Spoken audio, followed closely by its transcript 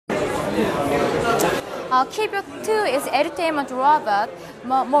Kibot2 is edutainment robot.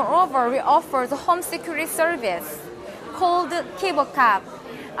 Moreover, we offer the home security service called Kibot Cop.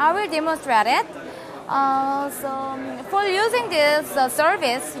 I will demonstrate it. For using this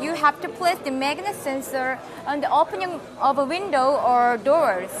service, you have to place the magnet sensor on the opening of a window or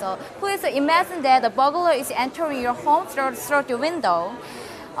door. So please imagine that the burglar is entering your home through the window.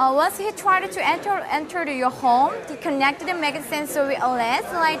 Once he tried to enter your home, he connected the magnet sensor with a lens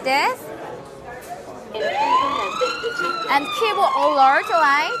like this, and keyboard alert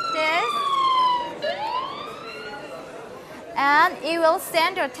like this, and it will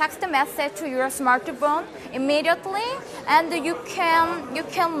send a text message to your smartphone immediately, and you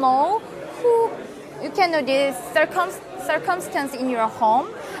can know the circumstance in your home,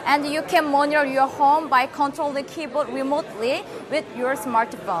 and you can monitor your home by controlling the keyboard remotely with your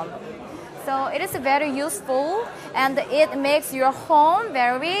smartphone. So it is very useful, and it makes your home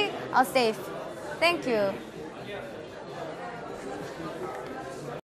very safe. Thank you.